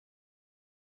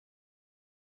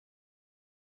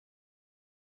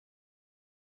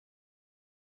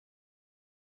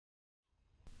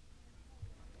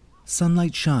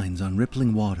Sunlight shines on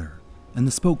rippling water, and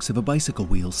the spokes of a bicycle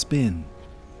wheel spin.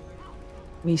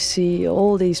 We see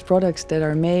all these products that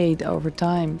are made over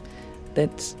time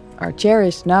that are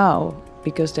cherished now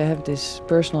because they have this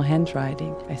personal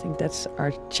handwriting. I think that's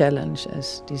our challenge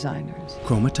as designers.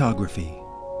 Chromatography.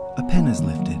 A pen is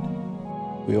lifted.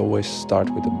 We always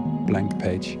start with a blank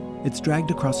page. It's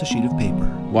dragged across a sheet of paper.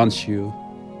 Once you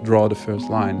draw the first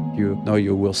line, you know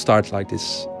you will start like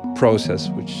this process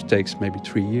which takes maybe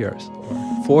 3 years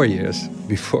or 4 years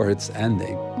before it's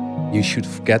ending. You should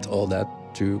forget all that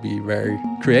to be very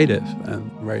creative and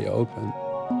very open.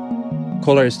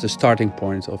 Color is the starting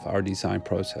point of our design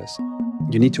process.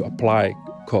 You need to apply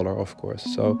color, of course.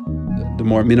 So the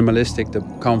more minimalistic the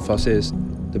canvas is,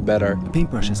 the better. A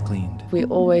paintbrush is cleaned. We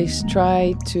always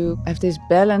try to have this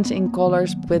balance in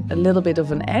colors with a little bit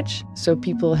of an edge, so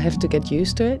people have to get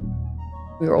used to it.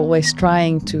 We're always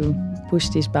trying to push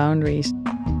these boundaries.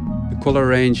 The color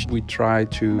range we try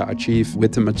to achieve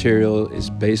with the material is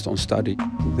based on study.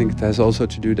 I think it has also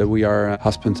to do that we are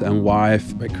husband and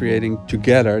wife. By creating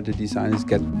together, the designs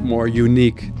get more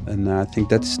unique. And I think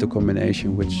that's the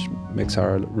combination which makes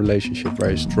our relationship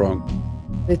very strong.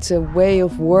 It's a way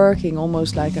of working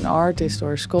almost like an artist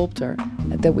or a sculptor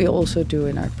that we also do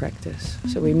in our practice.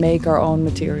 So we make our own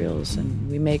materials and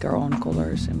we make our own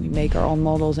colors and we make our own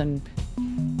models, and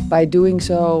by doing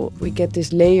so we get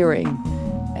this layering,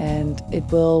 and it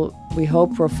will, we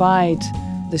hope, provide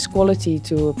this quality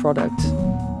to a product.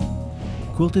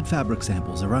 Quilted fabric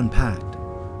samples are unpacked.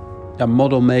 Yeah,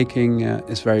 model making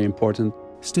is very important.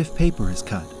 Stiff paper is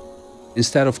cut.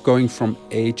 Instead of going from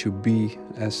A to B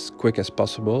as quick as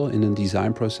possible in a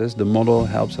design process, the model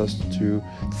helps us to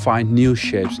find new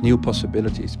shapes, new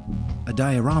possibilities. A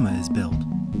diorama is built.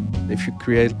 If you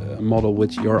create a model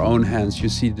with your own hands, you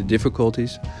see the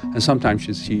difficulties, and sometimes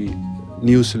you see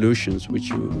new solutions which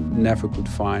you never could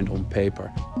find on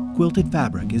paper. Quilted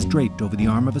fabric is draped over the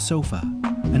arm of a sofa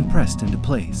and pressed into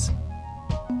place.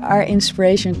 Our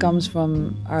inspiration comes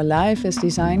from our life as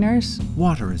designers.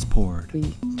 Water is poured.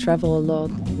 We travel a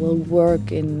lot, we'll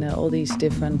work in all these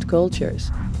different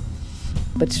cultures.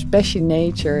 But especially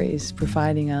nature is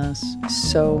providing us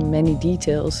so many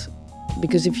details.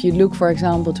 Because if you look, for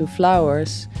example, to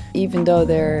flowers, even though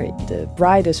they're the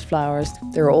brightest flowers,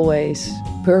 they're always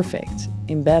perfect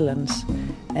in balance.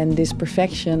 And this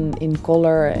perfection in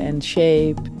color and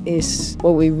shape is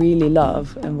what we really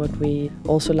love and what we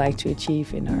also like to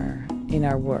achieve in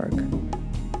our work.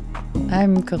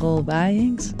 I'm Cooper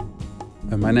Baijings.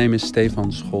 My name is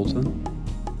Stefan Scholten.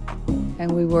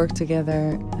 And we work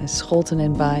together as Scholten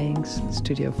Baijings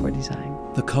Studio for Design.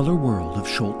 The Color World of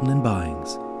Scholten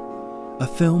Baijings. A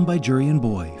film by Jurien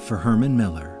Boy for Herman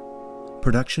Miller.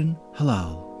 Production,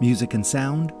 Halal. Music and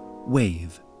sound,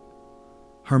 Wave.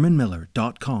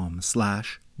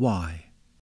 hermanmiller.com/y